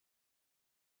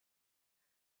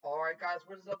Alright guys,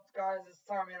 what is up guys? It's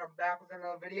Tommy and I'm back with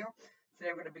another video. Today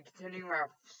I'm going to be continuing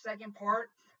our second part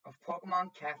of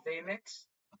Pokemon Cafe Mix.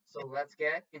 So let's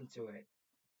get into it.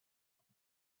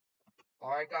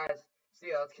 Alright guys, so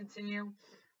yeah, let's continue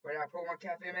with our Pokemon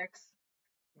Cafe Mix.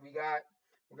 We're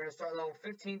going to start level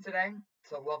 15 today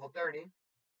to level 30.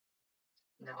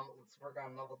 Now let's work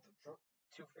on level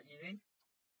 2 for Eevee.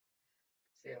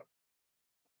 So yeah,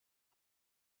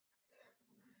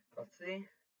 let's see.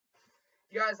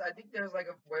 You guys, I think there's like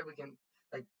a way we can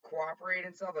like cooperate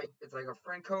and stuff. Like it's like a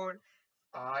friend code.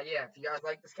 Yeah, if you guys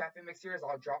like this Cafe Mix series,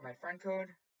 I'll drop my friend code.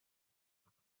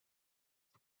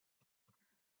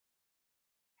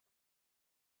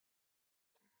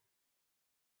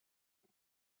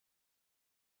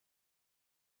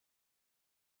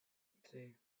 Let's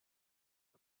see.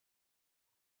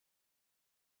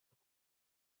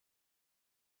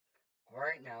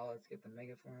 Alright, now let's get the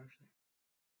Mega Form actually.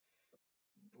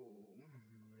 Boom.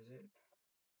 Where is it?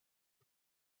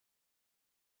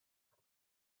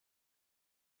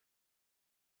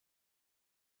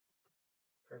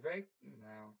 Perfect.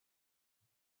 Now,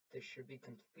 this should be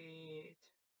complete.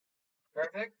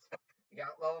 Perfect. We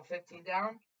got level 15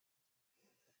 down.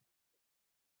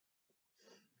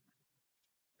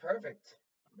 Perfect.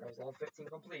 That was level 15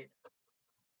 complete.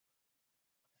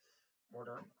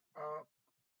 Order up.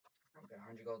 Okay,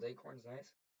 100 gold acorns,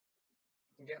 nice.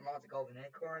 I'm getting lots of golden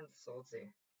acorns, so let's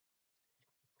see.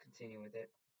 Continue with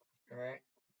it. Alright.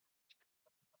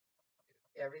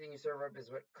 Everything you serve up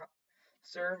is what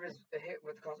serve is a hit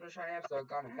with the customer shiny app, so I've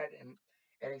gone ahead and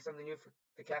adding something new for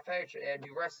the cafe. It should add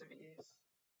new recipes.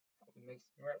 Help me make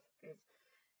some new recipes.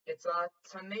 It's a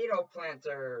tomato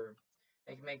planter.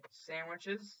 They can make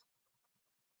sandwiches.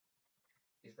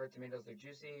 These red tomatoes are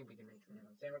juicy. We can make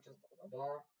tomato sandwiches, blah, blah,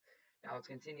 blah. Now let's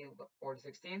continue order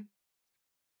 16.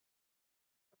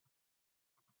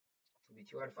 This will be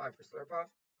 2 out of 5 for Slurpuff.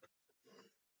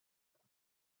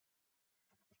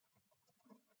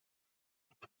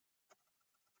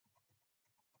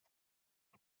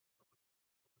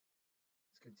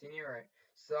 Let's continue. All right.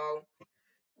 So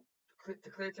to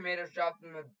clear tomatoes, drop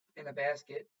them in a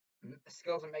basket.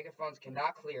 Skills and megaphones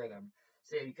cannot clear them.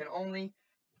 So you can only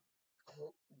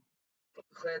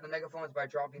clear the megaphones by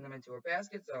dropping them into a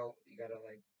basket. So you gotta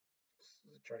like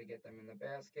try to get them in the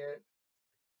basket.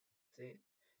 See,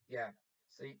 yeah.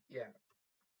 So yeah,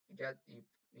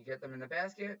 you get them in the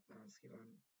basket. Let's keep on.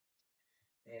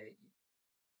 Yeah.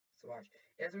 So watch.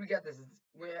 After we get this,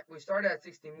 we started at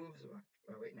 60 moves.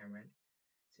 Oh wait, never mind.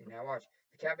 See now watch.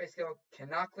 The cafe skill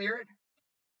cannot clear it.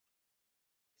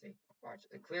 See, watch.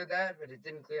 It cleared that, but it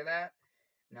didn't clear that.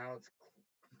 Now let's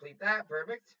complete that.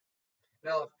 Perfect.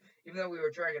 Now, even though we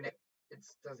were dragging it, it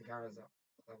doesn't count as a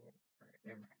level. All right,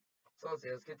 never mind. So let's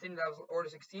see. Let's continue. That was order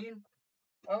 16.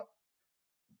 Oh,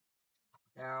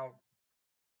 now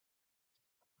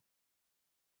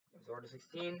it was order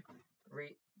 16.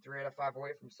 Three out of 5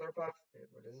 away from Slurpuff.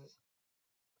 What is this?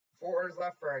 4 orders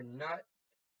left for a nut.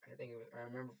 I think I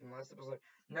remember from the last episode.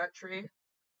 Nut tree.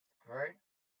 All right.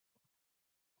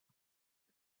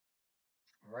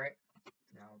 All right.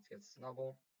 Now let's get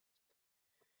Snubble.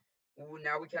 Ooh,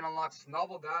 now we can unlock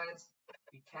Snubble, guys.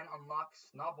 We can unlock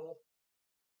Snubble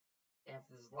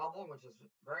after this level, which is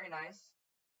very nice.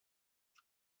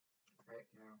 All right,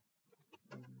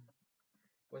 now.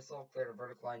 Whistle, clear the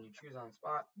vertical line you choose on the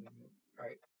spot. All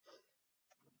right.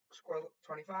 Score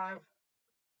 25.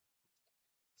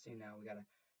 See, now we got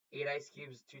 8 ice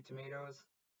cubes, 2 tomatoes.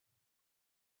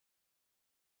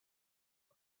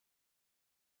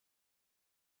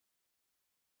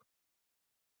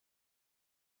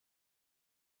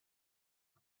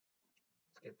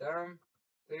 Let's get them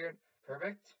cleared.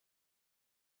 Perfect.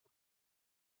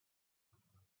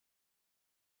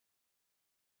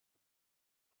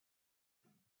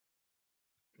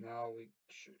 Now we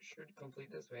should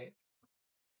complete this. Wait.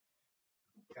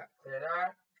 Got clear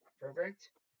that.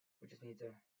 Perfect. We just need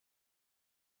to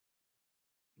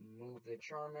move the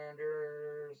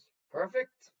Charmanders.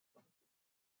 Perfect.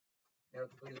 Now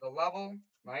complete the level.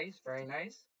 Nice. Very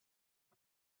nice.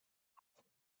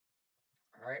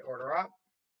 Alright, order up.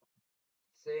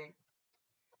 Let's see.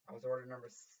 I was order number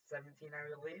 17,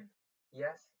 I believe.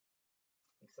 Yes.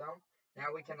 I think so.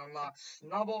 Now we can unlock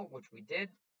Snubble, which we did.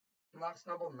 Unlock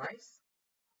Snubble. Nice.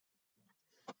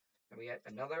 And we get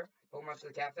another Pokemon to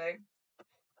the cafe.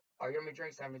 Oh, yummy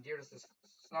drinks. I'm endeared to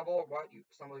Snubble. What?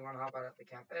 Snubble, you want to hop out at the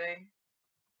cafe?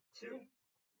 2.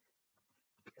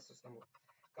 Guess so Snubble.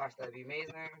 Gosh, that'd be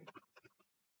amazing.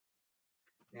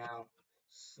 Now,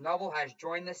 Snubble has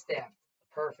joined the staff.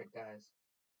 Perfect, guys.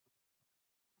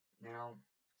 Now,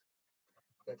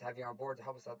 let's have you on board to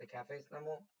help us out at the cafe,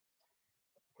 Snubble.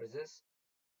 What is this?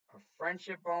 a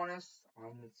friendship bonus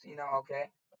on okay.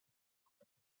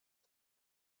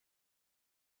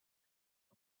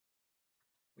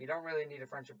 We don't really need a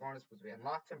friendship bonus because we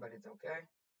unlocked him, but it's okay.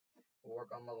 We'll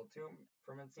work on level 2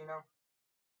 for Mincino.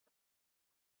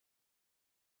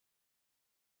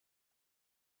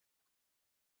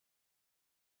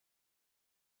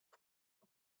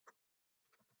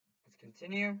 Let's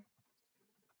continue. Let's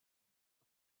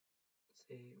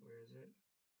see, where is it?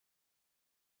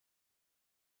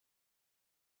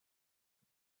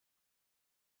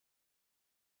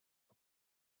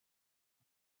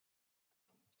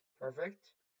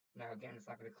 Perfect. Now again, it's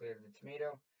not going to clear the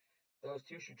tomato. Those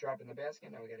 2 should drop in the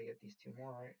basket. Now we got to get these 2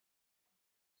 more, right?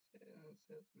 Let's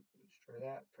destroy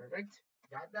that. Perfect.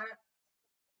 Got that.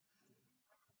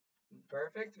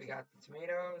 Perfect. We got the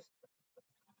tomatoes.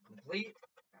 Complete.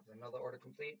 That's another order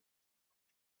complete.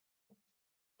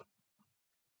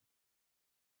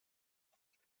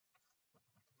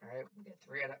 Alright, we get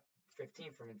 3 out of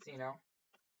 15 from Encino.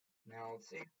 Now let's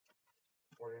see.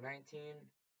 Order 19.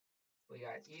 We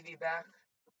got Eevee back.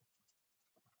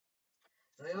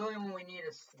 And the only one we need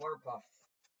is Slurpuff,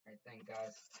 I think,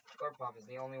 guys. Slurpuff is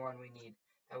the only one we need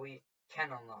that we can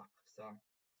unlock. So,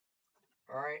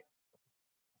 alright.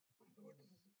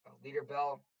 Leader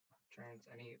Bell turns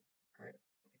any. Alright.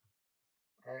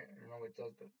 Alright, I don't know what it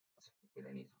does, but we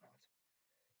don't need to. Let's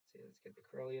see, let's get the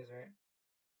Curlies, right?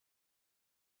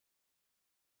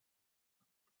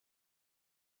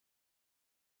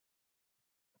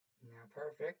 Now,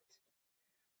 perfect.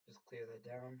 Just clear that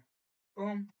down.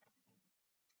 Boom.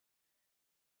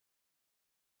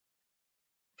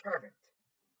 Perfect.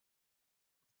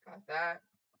 Got that.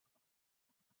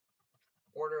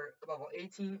 Order level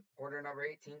 18. Order number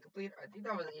 18 complete. I think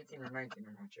that was 18 or 19.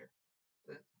 I'm not sure.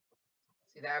 But,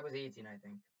 see, that was 18, I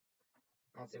think.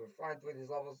 Let's see, we're flying through these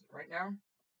levels right now.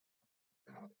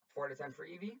 4 to 10 for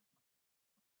Eevee.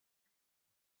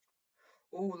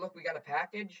 Ooh, look, we got a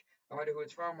package. I wonder who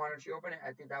it's from. Why don't you open it?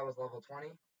 I think that was level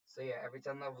 20. So yeah, every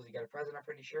 10 levels you get a present, I'm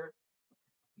pretty sure.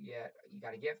 Yeah, you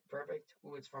got a gift. Perfect.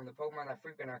 Ooh, it's from the Pokemon that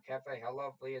frequent our cafe. How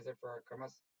lovely is it for our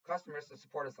customers to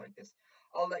support us like this?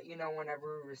 I'll let you know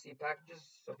whenever we receive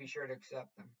packages, so be sure to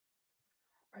accept them.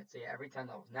 Alright, so yeah, every 10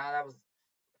 levels. Now that was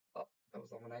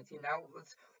level 19. Now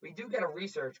we do get a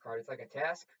research card. It's like a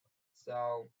task.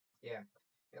 So yeah.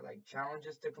 Yeah, like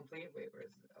challenges to complete. Wait,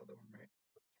 where's the other one, right?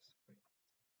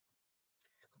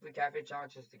 Complete cafe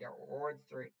challenges to get rewards.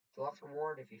 3 deluxe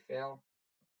reward. If you fail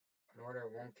an order,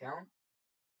 it won't count.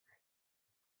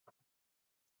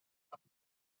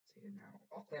 See now.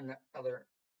 I'll claim the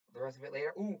rest of it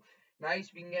later. Ooh,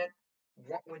 nice. We can get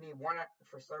one. We need 1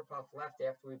 for Slurpuff left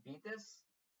after we beat this.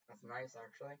 That's nice,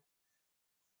 actually.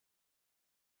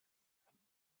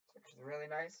 It's actually really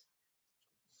nice.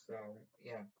 So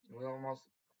yeah, we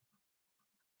almost.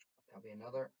 That'll be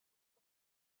another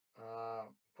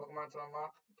Pokemon to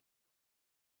unlock.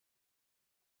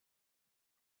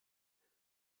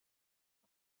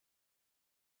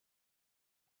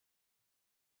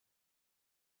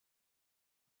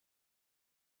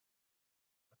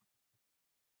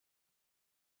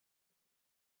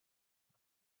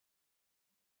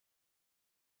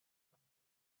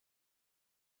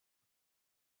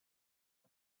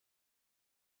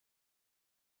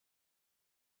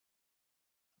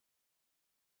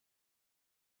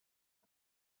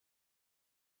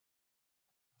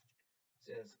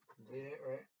 It says complete it,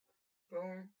 right?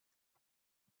 Boom.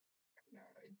 Now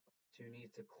I do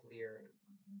need to clear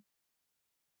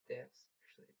this.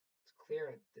 Actually, let's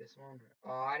clear this one.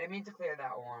 Oh, I didn't mean to clear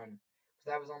that one. Because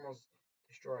that was almost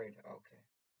destroyed. Okay.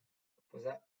 Was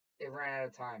that? It ran out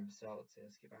of time. So let's see.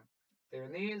 Let's keep on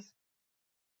clearing these.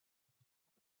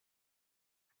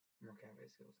 More cafe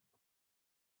skills.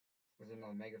 There's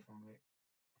another megaphone, right?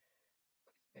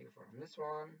 Megaphone on this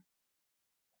one.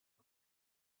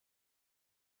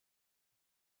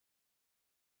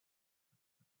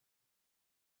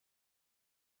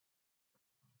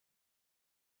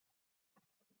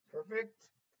 Perfect.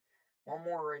 One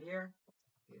more right here.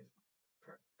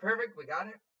 Perfect. We got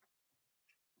it.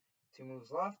 2 moves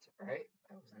left. All right.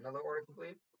 That was another order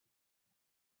complete.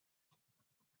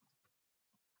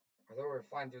 Although we're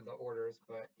flying through the orders,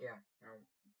 but yeah.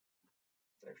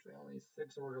 It's actually only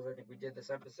 6 orders I think we did this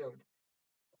episode.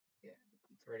 Yeah,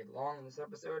 it's very long in this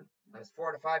episode. That's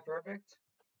 4 to 5 perfect.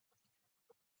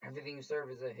 Everything you serve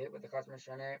is a hit with the customer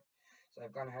shine. So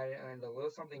I've gone ahead and a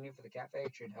little something new for the cafe.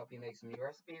 It should help you make some new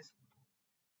recipes.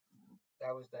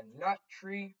 That was the nut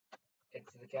tree.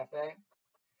 It's the cafe.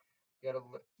 We got a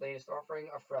latest offering,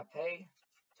 a frappe,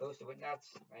 toasted with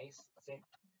nuts. Nice. Let's see.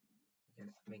 We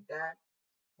can make that.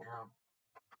 Now,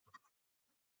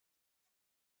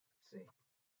 let's see.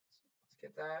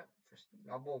 get that for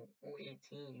Snubble. Oh,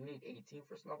 18. You need 18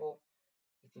 for Snubble.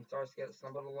 18 stars to get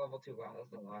Snubble to level 2. Wow,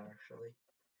 that's a lot actually.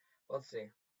 Let's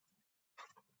see.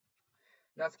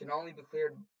 Nuts can only be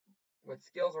cleared with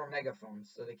skills or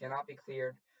megaphones, so they cannot be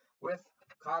cleared with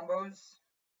combos.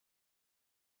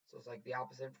 So it's like the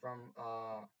opposite from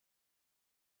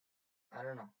I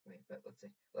don't know. Wait, but let's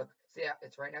see. Look, see,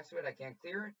 it's right next to it. I can't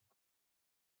clear it.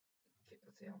 Okay,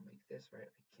 let's see. I'll make this right.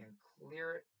 I can't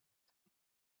clear it.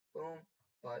 Boom.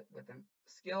 But with the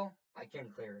skill, I can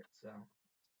clear it. So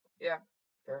yeah,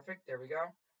 perfect. There we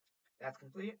go. That's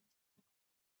complete.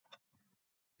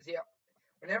 So yeah,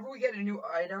 whenever we get a new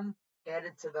item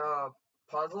added to the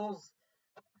puzzles,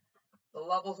 the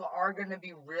levels are going to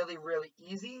be really, really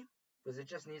easy because it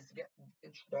just needs to get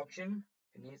introduction.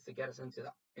 It needs to get us into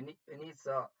the. It needs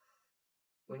to.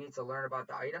 We need to learn about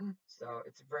the item, so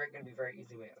it's going to be very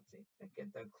easy. Wait, let's see.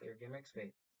 Get the clear gimmicks.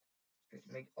 Wait,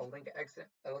 make a link excellent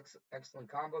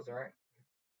combos. All right,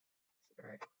 all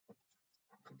right.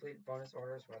 Complete bonus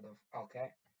orders for the.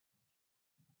 Okay.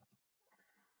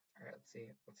 All right. Let's see.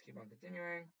 Let's keep on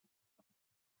continuing.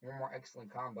 One more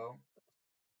excellent combo.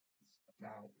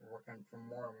 Now we're working for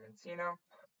more Mencino.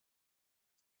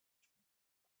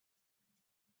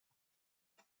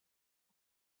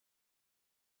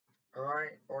 All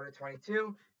right, order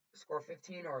 22, score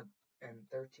 15 and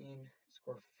 13,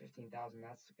 score 15,000.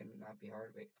 That's gonna not be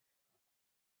hard. Wait,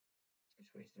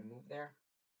 just wasted a move there.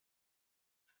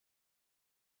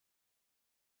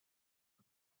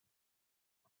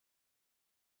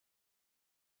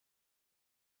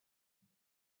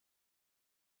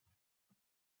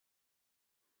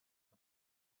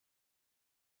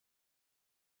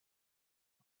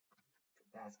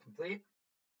 That's complete.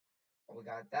 Well, we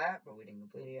got that, but we didn't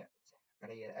complete it yet.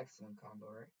 Gotta get an excellent combo,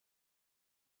 right?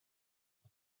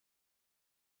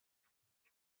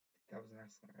 That was an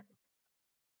excellent, right?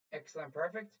 Excellent,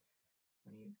 perfect.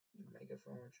 We need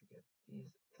megaphone to get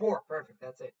these. 4, perfect.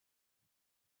 That's it.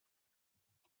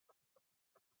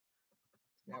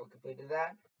 Now we completed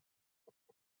that.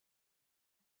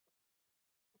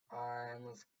 And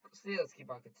let's see. Let's keep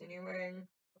on continuing.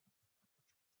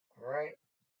 All right.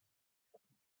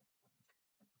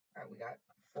 All right, we got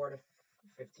 4 to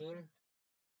 15.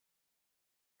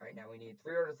 All right, now we need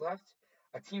 3 orders left.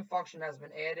 A team function has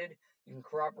been added. You can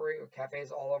cooperate with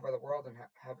cafes all over the world and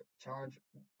have challenge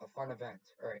a fun event.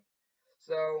 All right.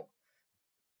 So,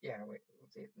 yeah, wait.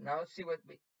 Let's see. Now let's see what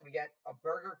we get. A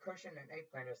burger cushion and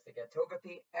eggplant is to get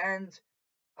Togepi and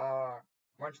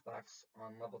Munchbox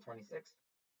on level 26.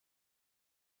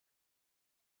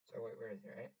 So wait, where is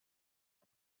it, right?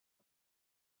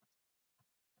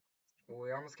 Well,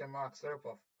 we almost can unlock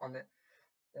Slurpuff. On the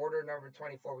order number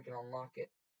 24, we can unlock it.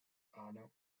 No.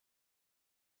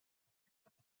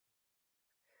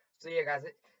 So yeah, guys,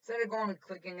 instead of going and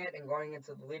clicking it and going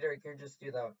into the leader, you can just do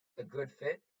the good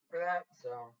fit for that.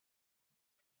 So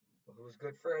who's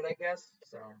good for it, I guess.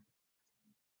 So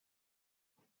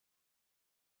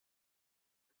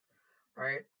all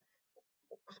right,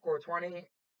 score 20,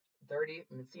 30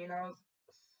 Mancinos,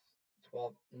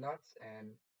 12 nuts,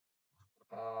 and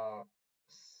uh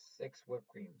 6 whipped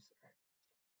creams. All right.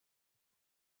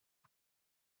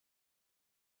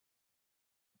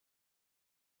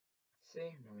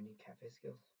 See, now we need cafe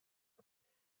skills.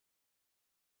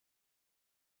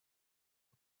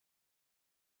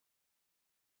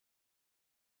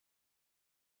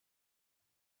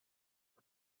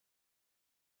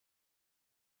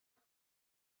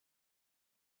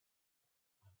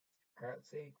 All right, let's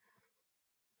see.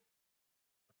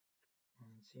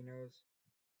 Mancinos.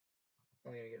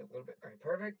 Only gonna get a little bit. All right,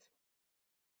 perfect.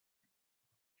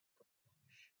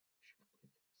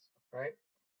 All right.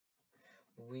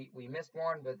 We missed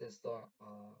one, but there's the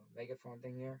megaphone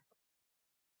thing here.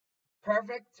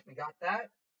 Perfect. We got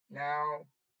that. Now,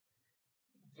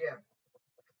 yeah.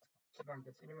 Keep on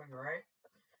continuing. All right.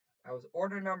 That was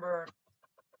order number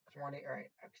 20. All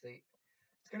right. Actually,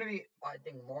 it's gonna be I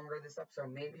think longer this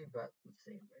episode maybe, but let's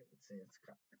see. Let's see. Let's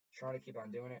try to keep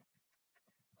on doing it.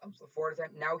 So 4 to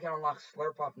 10. Now we can unlock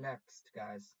Slurpuff next,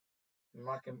 guys.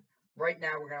 Unlock him right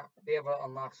now. We're gonna be able to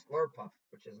unlock Slurpuff,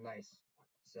 which is nice.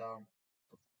 So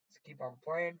let's keep on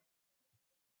playing.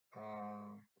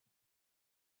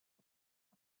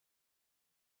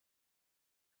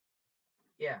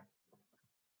 Yeah.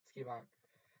 Let's keep on.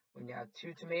 We got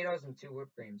 2 tomatoes and 2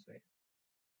 whipped creams. Wait.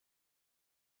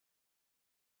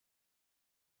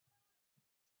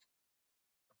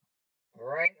 All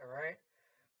right. All right.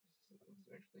 Let's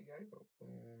actually gotta go.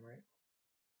 Boom. Right.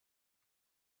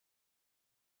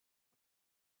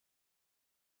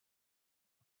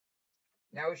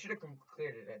 Now we should have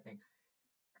cleared it, I think.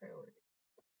 All right,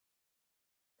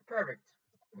 Perfect.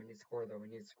 We need score though. We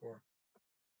need score.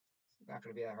 It's not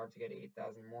gonna be that hard to get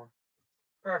 8,000 more.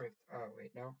 Perfect. Oh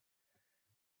wait, no.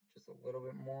 Just a little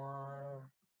bit more.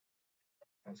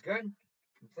 That was good.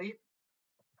 Complete.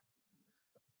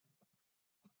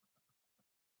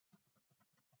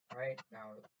 All right,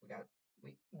 now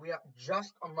we got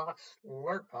just unlocked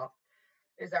Slurpuff.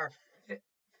 Is our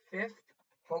fifth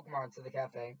Pokemon to the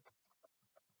cafe.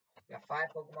 We got 5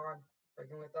 Pokemon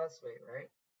working with us. Wait, right?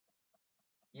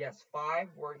 Yes, 5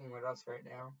 working with us right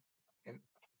now, and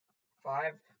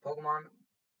 5 Pokemon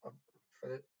for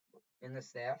the in the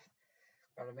staff.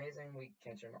 But amazing, we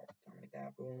can't turn off like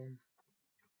that. Boom.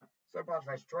 Slurpuff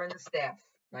has joined the staff.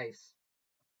 Nice.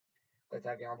 Let's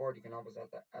have you on board. You can help us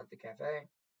at the cafe.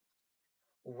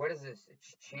 What is this?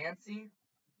 It's Chansey.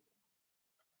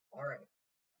 All right,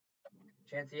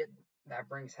 Chansey. That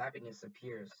brings happiness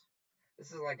appears.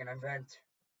 This is like an event,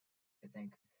 I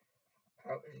think.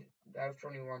 How's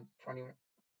 21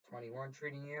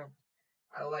 treating you?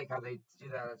 I like how they do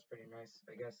that. That's pretty nice,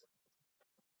 I guess.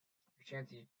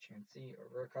 Chansey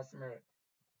over a customer.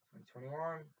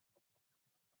 2021.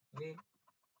 Me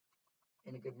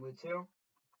in a good mood too.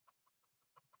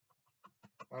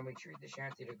 When we treat the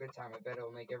Chansey to a good time, I bet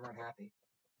it'll make everyone happy.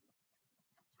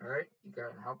 All right, you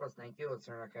gotta help us. Thank you. Let's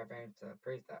turn our cafe into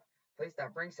place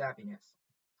that brings happiness.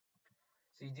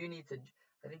 So you do need to.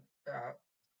 I think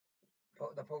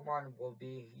the Pokemon will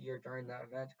be here during the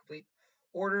event. Complete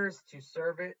orders to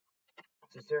serve it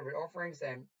offerings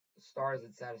and stars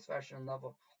at satisfaction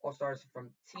level. All stars from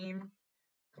team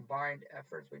combined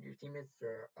efforts with your teammates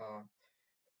to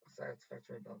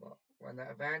satisfactory blah blah. When the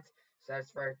event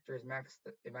satisfactory is max,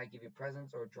 it might give you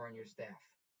presents or join your staff.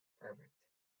 Perfect.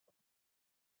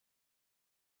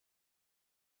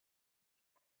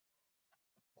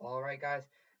 All right, guys.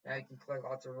 Now you can collect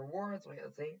lots of rewards. Wait,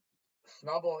 let's see.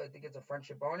 Snubble, I think it's a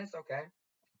friendship bonus. Okay.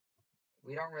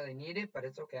 We don't really need it, but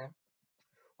it's okay.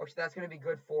 Which that's gonna be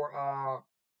good for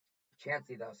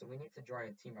Chansey though. So we need to join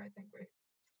a team, I think. Wait.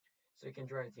 So you can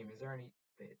join a team. Is there any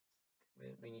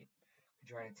wait, we need to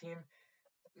join a team.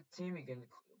 Team, you can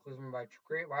include them by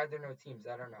create. Why are there no teams?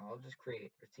 I don't know. I'll just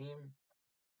create a team.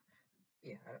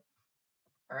 Yeah.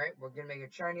 All right, we're gonna make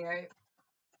it shiny.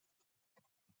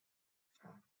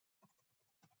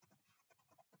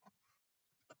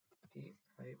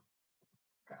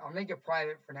 I'll make it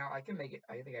private for now. I can make it.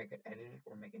 I think I could edit it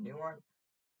or make a new one.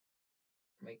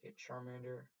 Make it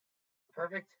Charmander.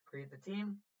 Perfect. Create the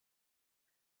team.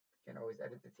 You can always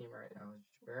edit the team right now.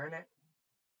 We're in it.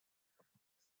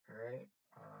 All right.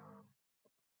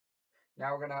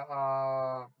 Now we're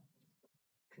gonna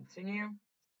continue.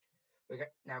 We're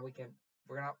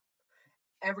gonna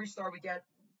every star we get.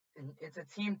 It's a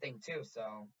team thing too.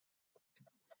 So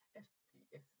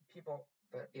if people,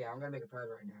 but yeah, I'm gonna make it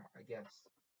private right now. I guess.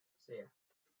 So yeah.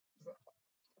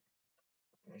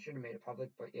 I should have made it public,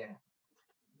 but yeah.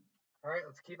 All right,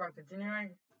 let's keep on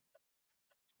continuing.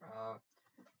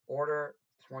 Order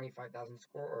 25,000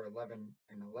 score or 11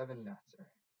 nuts. All right.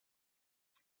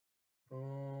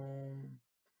 Boom.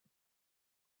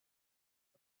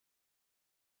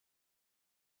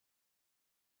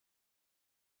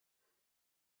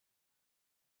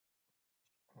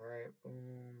 All right.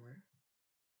 Boom.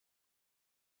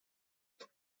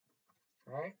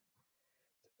 All right.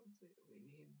 Let's see. We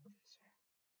need this.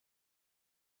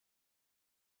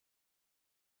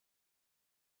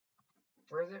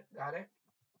 Where is it? Got it.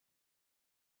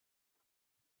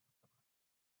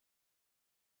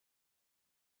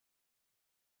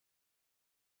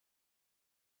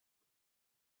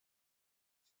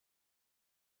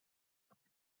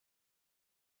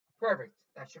 Perfect.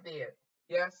 That should be it.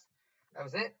 Yes. That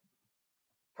was it.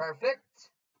 Perfect.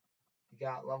 You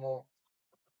got level.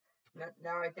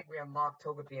 Now I think we unlocked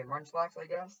Togepi and Munchlax, I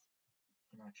guess.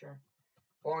 I'm not sure.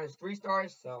 Bonus 3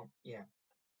 stars. So yeah.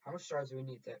 How much stars do we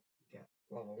need to get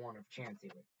level 1 of Chansey?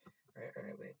 All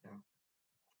right, wait, no.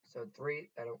 So 3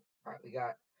 all right, we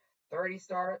got 30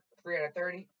 star, 3 out of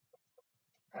 30.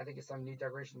 I think some new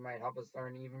decorations might help us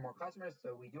learn even more customers.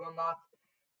 So we do unlock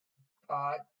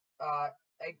uh,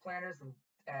 egg planters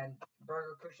and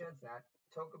burger cushions that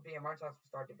Togepi and Munchlax will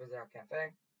start to visit our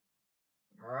cafe.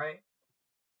 All right.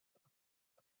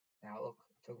 Now look,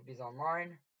 Togepi's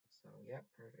online. So yeah,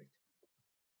 perfect.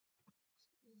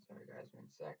 Sorry guys, one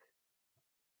sec.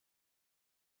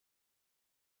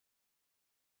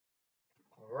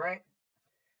 All right.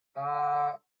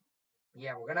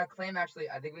 Yeah, we're gonna claim actually.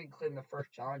 I think we can claim the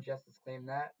first challenge. Yes, let's claim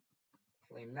that.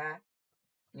 Claim that.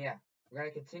 Yeah, we're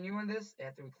gonna continue on this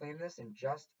after we claim this in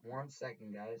just 1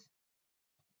 second, guys.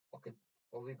 Okay,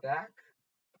 we'll be back.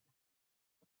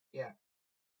 Yeah,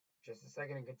 just a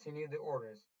second and continue the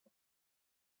orders.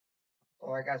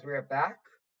 Alright guys, we are back.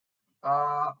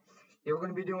 Yeah, we're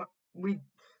gonna be doing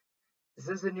this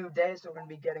is a new day, so we're gonna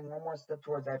be getting one more step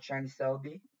towards that shiny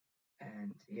Celebi.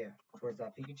 And yeah, towards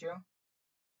that Pikachu.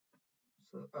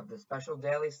 So of the special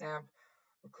daily stamp,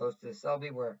 we're close to the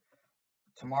Celebi where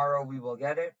tomorrow we will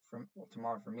get it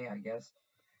tomorrow for me, I guess.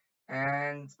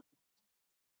 And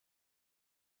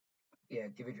yeah,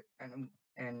 give it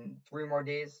and 3 more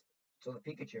days till the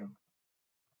Pikachu.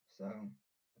 So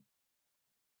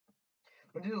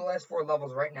we'll do the last 4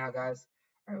 levels right now, guys.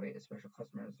 Alright, wait, a special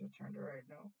customer is returned right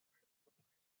now.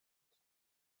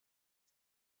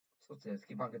 So let's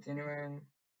keep on continuing.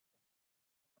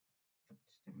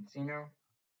 Casino.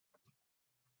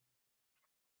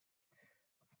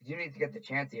 You need to get the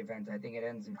Chansey event. I think it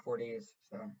ends in 4 days.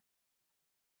 So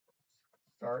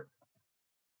start.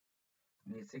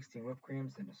 You need 16 whipped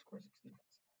creams and a score 16.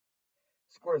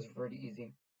 Score is pretty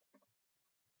easy.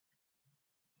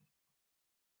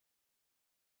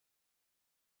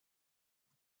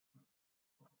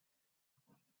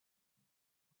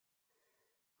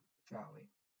 Oh, wait.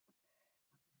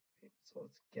 So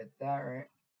let's get that right.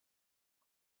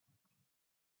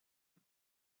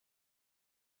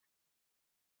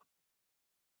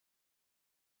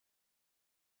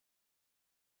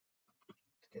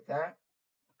 Let's get that.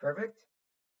 Perfect.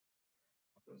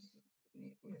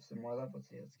 We have some more left. Let's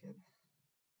see. Let's get.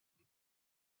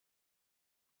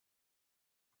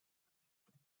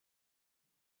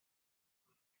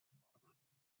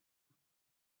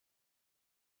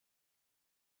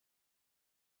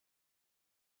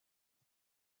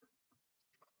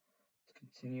 Let's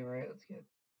continue right. Let's get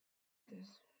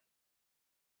this.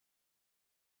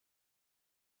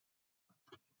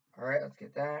 All right. Let's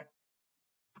get that.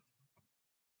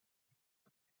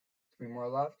 3 more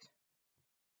left.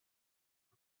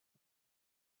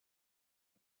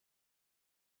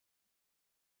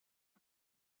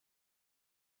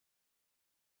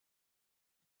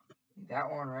 Need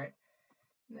that one right.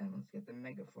 Then let's get the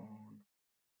megaphone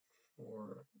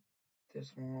for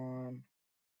this one.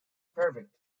 Perfect.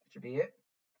 That should be it.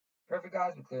 Perfect,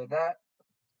 guys. We cleared that.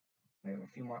 We have a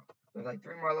few more. We have like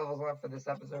 3 more levels left for this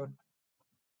episode.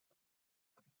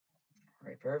 All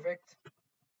right, perfect.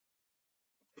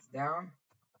 It's down.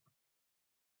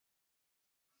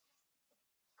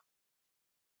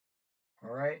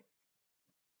 All right.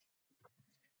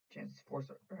 Chances 4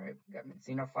 star. All right. We got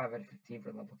Mencino 5 out of 15 for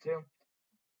level 2.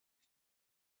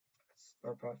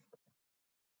 Slurpuff. Let's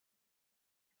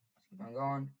keep on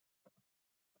going.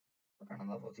 We're on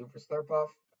level 2 for Slurpuff.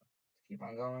 Let's keep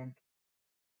on going.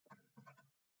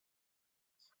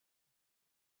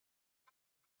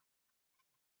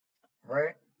 All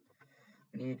right.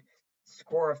 We need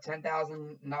score of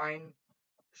 10,009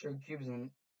 sugar cubes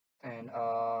and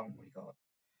what do you call it?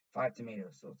 5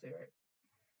 tomatoes. So let's say right.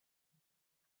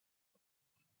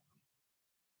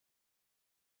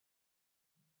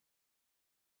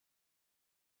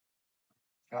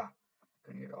 Ah,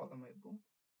 couldn't get all of them. Wait, boom.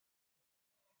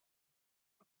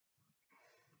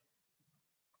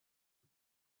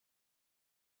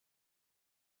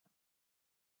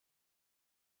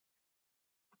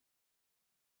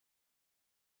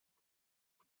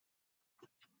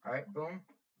 All right, boom.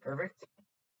 Perfect.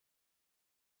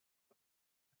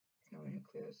 Now we need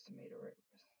to clear this tomato right.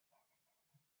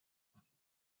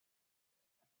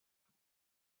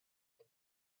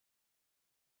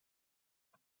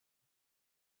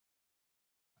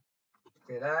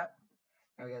 Clear that.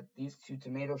 Now we got these 2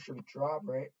 tomatoes should be dropped,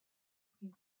 right?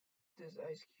 This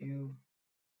ice cube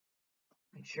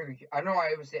and sugar cube. I don't know why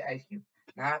I would say ice cube.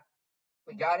 Not.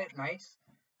 We got it. Nice.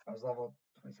 I was level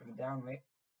 27 down, right?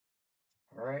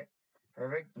 All right.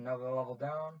 Perfect. Another level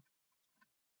down.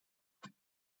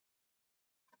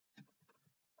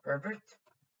 Perfect.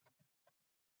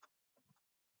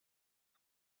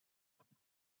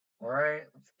 All right.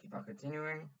 Let's keep on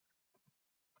continuing.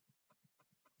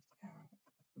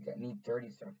 We got need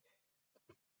 30 stuff.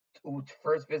 Ooh,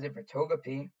 first visit for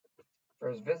Togepi.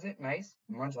 First visit, nice.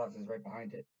 Munchlax is right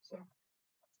behind it. So,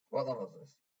 what level is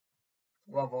this?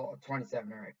 Level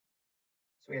 27, alright.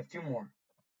 So we have 2 more.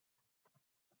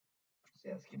 So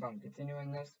yeah, let's keep on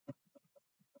continuing this.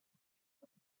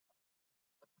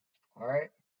 Alright.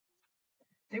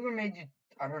 I think we made you,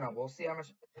 I don't know, we'll see how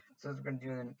much so we're going to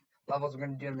do in levels we're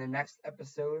going to do in the next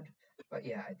episode. But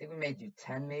yeah, I think we may do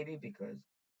 10 maybe because,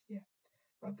 yeah.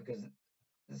 But because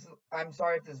this is, I'm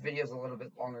sorry if this video is a little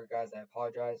bit longer, guys. I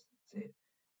apologize. Let's see.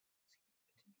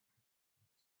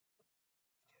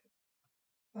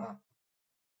 Ah,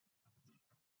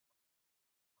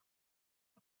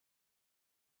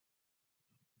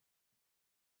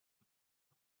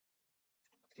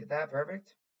 let's get that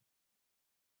perfect.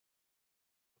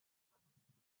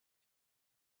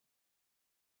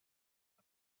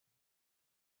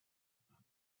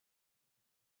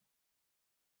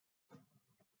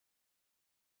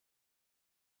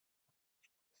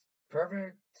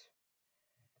 Perfect.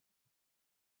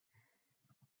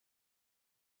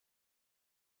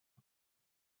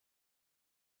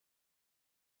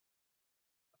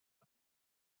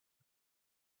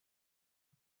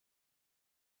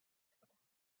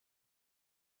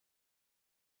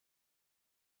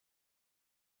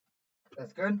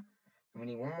 That's good. We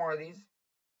need one more of these.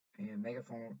 And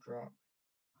megaphone will drop.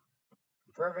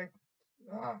 Perfect.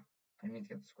 I need to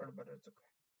get the square, but it's okay.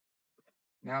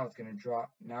 Now it's gonna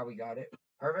drop. Now we got it.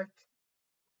 Perfect.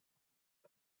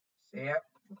 So yep.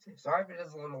 Let's see. Sorry if it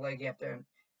is a little laggy after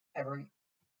every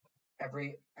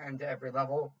every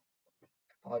level.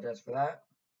 Apologize for that.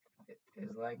 It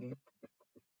is laggy.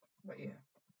 But yeah.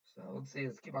 So let's see.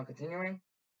 Let's keep on continuing.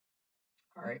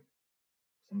 Alright.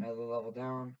 So another level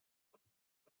down.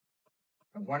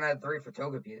 1 out of 3 for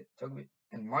Togepi.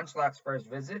 And Munchlax's first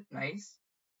visit. Nice.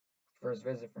 First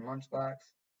visit for Munchlax.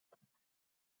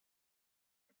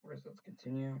 First, let's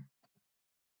continue.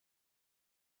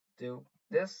 Do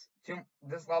this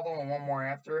level and one more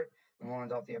after it, and we'll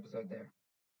end off the episode there.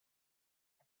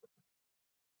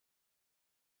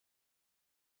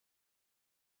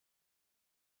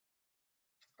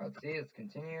 Let's see. Let's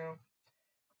continue.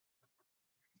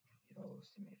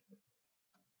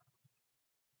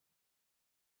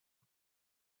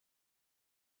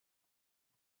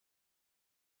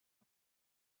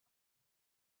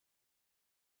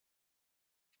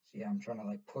 See, I'm trying to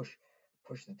like push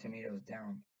the tomatoes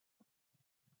down.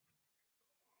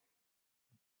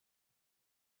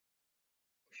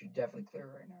 We should definitely clear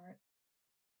it right now, right?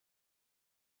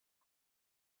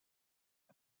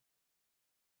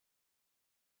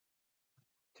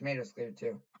 Tomatoes cleared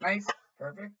too. Nice.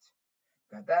 Perfect.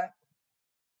 Got that.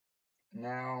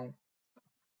 Now,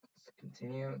 let's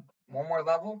continue. One more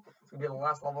level. It's going to be the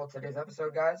last level of today's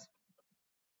episode, guys.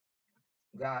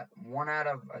 We got 1 out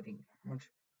of, I think,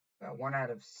 got 1 out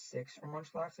of 6 for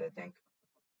Munchlax, I think.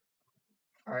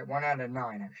 Alright, 1 out of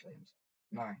 9, actually.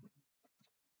 9.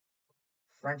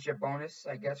 Friendship bonus,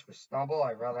 I guess, for Snubble.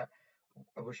 I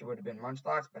wish it would have been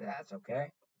Munchlax, but that's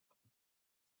okay.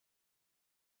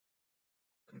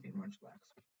 Could be Munchlax.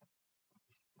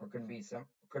 Or could it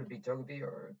be Togepi,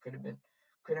 or it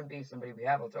couldn't be somebody we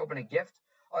have. Let's open a gift.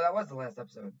 Oh, that was the last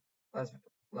episode. Last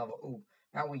level. Ooh.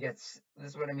 Now we get, this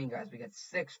is what I mean, guys. We get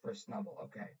 6 for Snubble.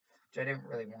 Okay. Which I didn't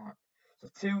really want. So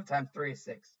 2 times 3 is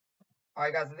 6.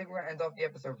 Alright, guys. I think we're going to end off the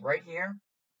episode right here.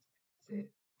 See,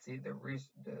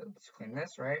 let's clean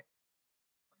this, right?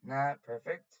 That,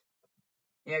 perfect.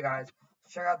 Yeah, guys.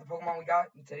 Check out the Pokemon we got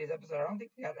in today's episode. I don't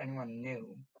think we got anyone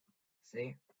new.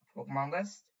 See? Pokemon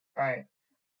list. Alright.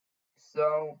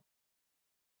 So,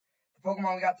 the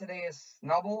Pokemon we got today is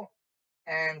Snubble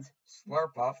and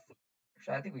Slurpuff.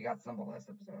 Actually, I think we got Snubble last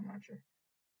episode. I'm not sure.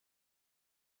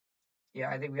 Yeah,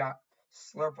 I think we got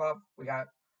Slurpuff. We got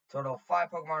a total of 5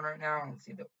 Pokemon right now. Let's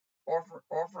see the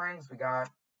offerings. We got,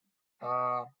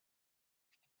 alright.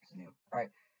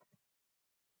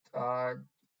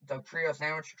 The Trio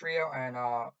Sandwich Trio and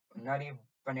Nutty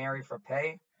Banary for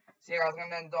pay. So, yeah, guys, I'm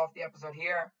going to end off the episode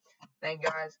here. Thank you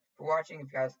guys for watching. If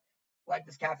you guys like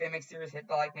this Cafe Mix series, hit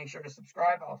the like. Make sure to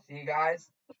subscribe. I'll see you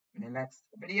guys in the next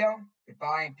video.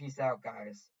 Goodbye and peace out,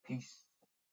 guys. Peace.